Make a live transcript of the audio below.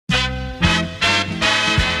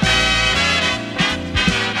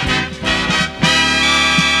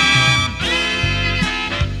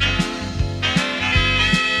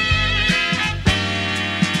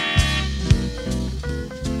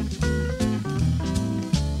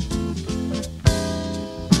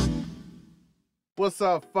What's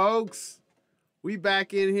up, folks? We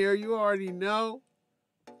back in here. You already know.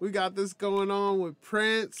 We got this going on with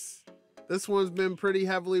Prince. This one's been pretty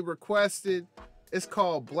heavily requested. It's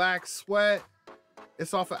called Black Sweat.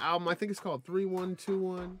 It's off an album. I think it's called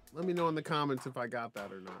 3121. Let me know in the comments if I got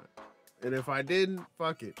that or not. And if I didn't,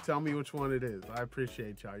 fuck it. Tell me which one it is. I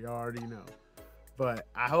appreciate y'all. Y'all already know. But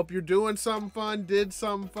I hope you're doing something fun, did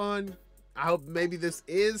something fun. I hope maybe this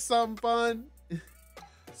is something fun.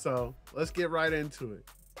 So let's get right into it.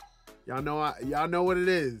 Y'all know what it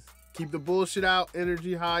is. Keep the bullshit out,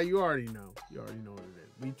 energy high. You already know. You already know what it is.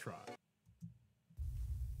 We try.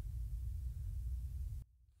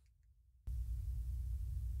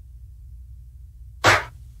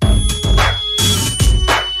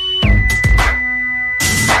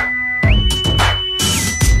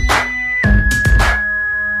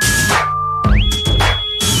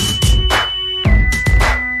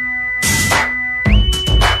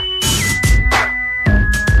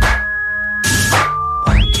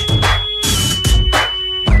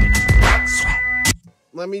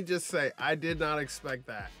 Let me just say, I did not expect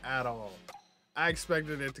that at all. I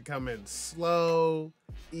expected it to come in slow,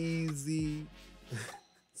 easy,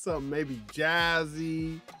 something maybe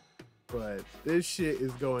jazzy, but this shit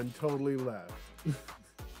is going totally left.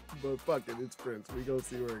 But fuck it, it's Prince. We go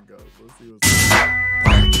see where it goes. Let's see what's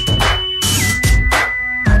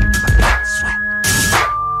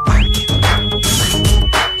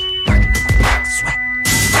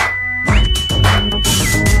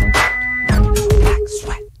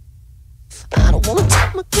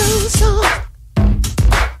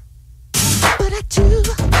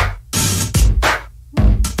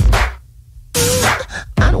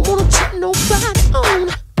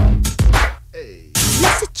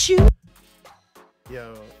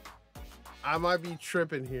Yo, I might be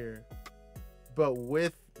tripping here, but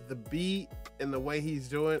with the beat and the way he's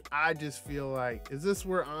doing, I just feel like, is this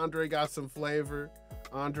where Andre got some flavor?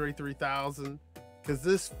 Andre 3000? Because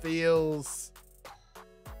this feels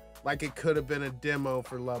like it could have been a demo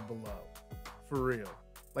for Love Below. For real.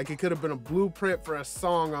 Like it could have been a blueprint for a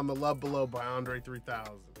song on the Love Below by Andre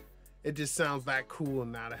 3000. It just sounds that cool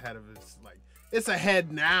and not ahead of it. Like, it's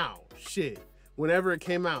ahead now. Shit. Whenever it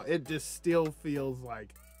came out, it just still feels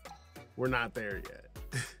like we're not there yet.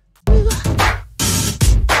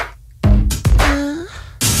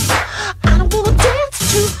 I don't wanna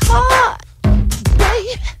dance too hard,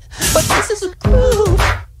 babe, but this is a groove.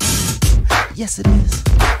 Yes, it is.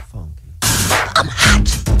 Funky. I'm hot,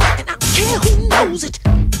 and I don't care who knows it.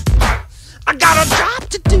 I got a job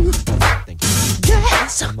to do. Thank you.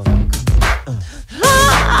 Yes. I'm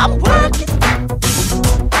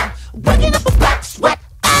working up a black sweat.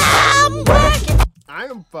 I'm working. I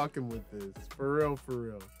am fucking with this, for real, for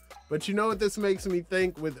real. But you know what this makes me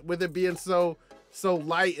think, with it being so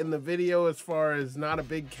light in the video, as far as not a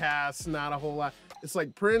big cast, not a whole lot. It's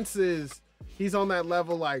like Prince he's on that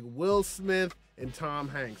level like Will Smith and Tom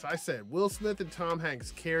Hanks. I said Will Smith and Tom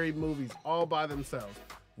Hanks carried movies all by themselves.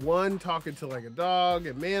 One talking to like a dog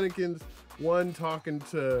and mannequins, one talking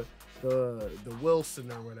to the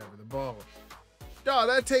Wilson or whatever, the ball. Dog,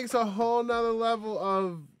 that takes a whole nother level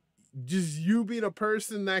of just you being a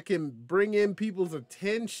person that can bring in people's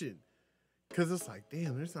attention. Cause it's like,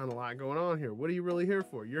 damn, there's not a lot going on here. What are you really here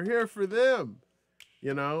for? You're here for them,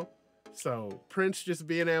 you know? So Prince just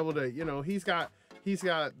being able to, you know, he's got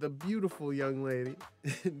the beautiful young lady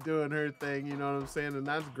doing her thing, you know what I'm saying? And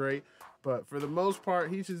that's great. But for the most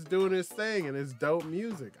part, he's just doing his thing and it's dope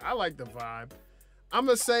music. I like the vibe. I'm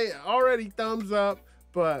gonna say already thumbs up,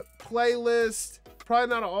 but playlist, probably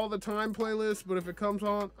not an all the time playlist, but if it comes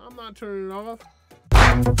on, I'm not turning it off.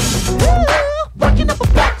 Working up a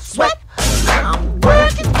black sweat. I'm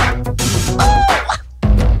working. Working up a black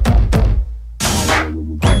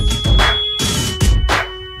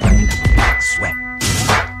sweat.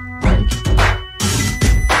 Working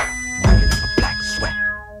up a black sweat.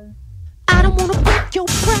 I don't wanna break your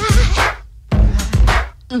pride,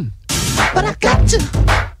 but I got to.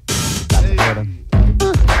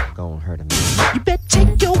 Gonna hurt him. You better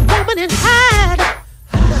take your woman and hide.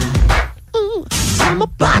 I'm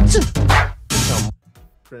about to.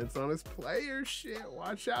 Prince on his player shit.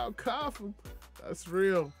 Watch out, cuff him. That's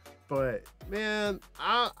real. But man,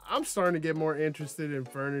 I'm starting to get more interested in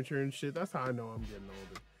furniture and shit. That's how I know I'm getting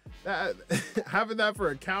older. That having that for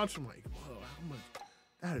a couch, I'm like, whoa, how much?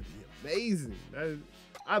 That'd be amazing.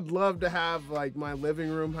 I'd love to have like my living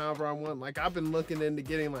room however I want. Like I've been looking into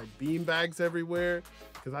getting like bean bags everywhere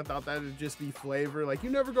because I thought that'd just be flavor. Like you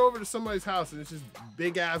never go over to somebody's house and it's just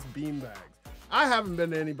big ass bean bags. I haven't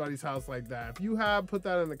been to anybody's house like that. If you have, put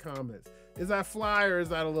that in the comments. Is that fly or is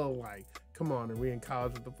that a little like Come on, are we in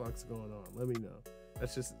college? What the fuck's going on? Let me know.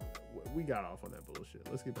 That's just, we got off on that bullshit.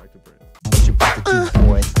 Let's get back to Prince. What you about to do,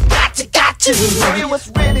 boy? Got to. Show you what's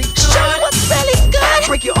really good. Show you what's really good.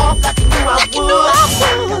 Break you off like you knew I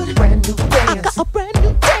would. Got a brand new dance. I got a brand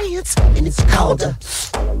new dance, and it's called work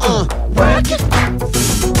it.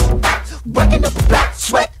 Working up a black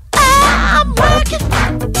sweat. I'm working.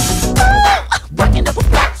 Working up a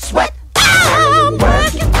black sweat. I'm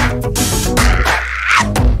working.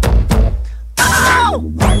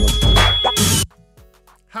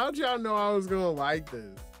 How'd y'all know I was gonna like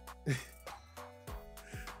this?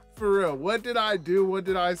 For real, what did I do? What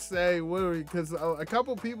did I say? Because a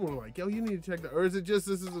couple people were like, yo, you need to check that. Or is it just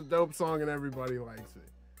this is a dope song and everybody likes it?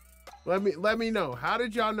 Let me know. How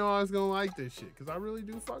did y'all know I was gonna like this shit? Because I really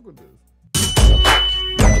do fuck with this.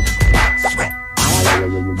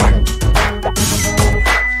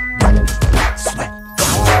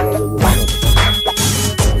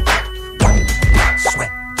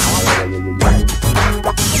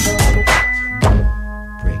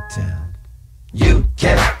 Breakdown. You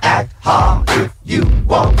can act hard if you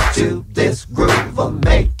want to. This groove will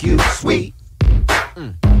make you sweet.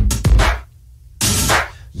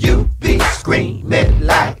 You be screaming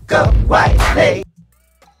like a white lady.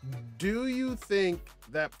 Do you think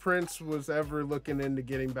that Prince was ever looking into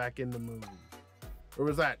getting back into movies? Or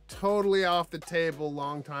was that totally off the table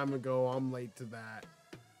long time ago? I'm late to that.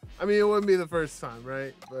 I mean, it wouldn't be the first time,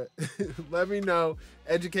 right? But let me know.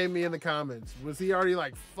 Educate me in the comments. Was he already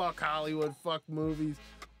like, fuck Hollywood, fuck movies?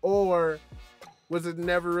 Or was it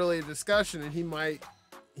never really a discussion and he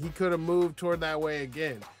could have moved toward that way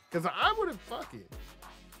again? Because I would have fucking,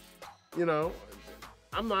 you know,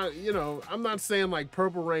 I'm not saying like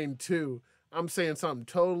Purple Rain 2. I'm saying something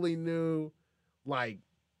totally new, like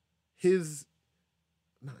not his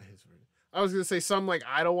version. I was gonna say something like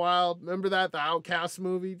Idlewild. Remember that? The Outkast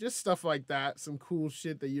movie? Just stuff like that. Some cool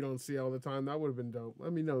shit that you don't see all the time. That would have been dope.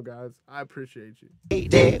 Let me know, guys. I appreciate you.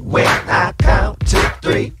 When I count to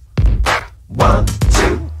 3. 1,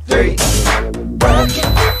 2, 3.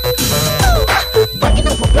 Working. Working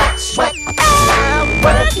up a black sweat.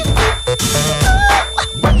 Working.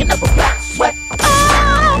 Working up a black sweat.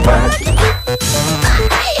 Working.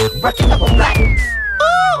 Working up a black.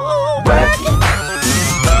 Working.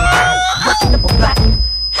 Working up a black.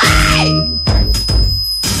 Hey.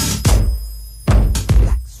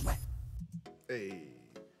 Black sweat. Hey,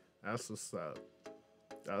 that's what's up.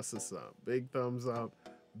 That's what's up. Big thumbs up.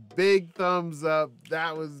 Big thumbs up.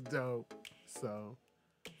 That was dope. So,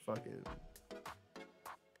 fucking,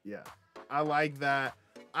 yeah. I like that.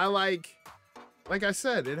 I like I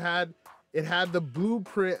said, it had the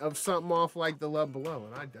blueprint of something off like The Love Below,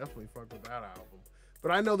 and I definitely fuck with that album.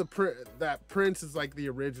 But I know that Prince is like the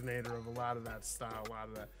originator of a lot of that style, a lot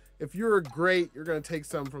of that. If you're a great, you're gonna take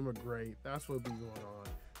something from a great. That's what be going on.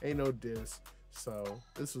 Ain't no diss. So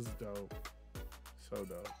this was dope. So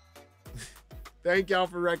dope. Thank y'all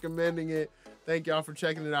for recommending it. Thank y'all for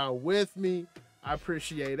checking it out with me. I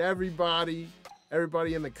appreciate everybody.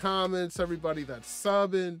 Everybody in the comments, everybody that's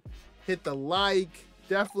subbing. Hit the like.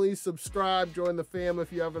 Definitely subscribe. Join the fam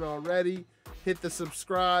if you haven't already. Hit the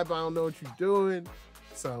subscribe. I don't know what you're doing.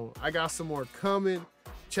 So I got some more coming.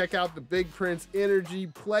 Check out the Big Prince Energy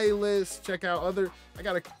playlist. Check out I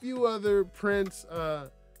got a few other Prince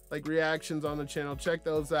like reactions on the channel. Check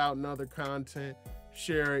those out and other content.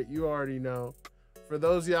 Share it. You already know. For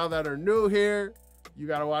those of y'all that are new here, you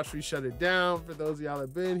got to watch me shut it down. For those of y'all that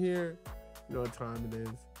have been here, you know what time it is.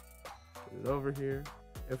 Put it over here.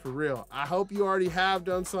 And for real, I hope you already have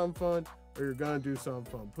done something fun or you're going to do something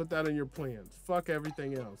fun. Put that in your plans. Fuck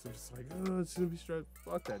everything else. It's just like, oh, it's going to be stressed.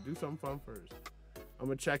 Fuck that. Do something fun first. I'm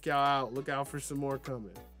going to check y'all out. Look out for some more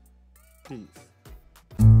coming. Peace.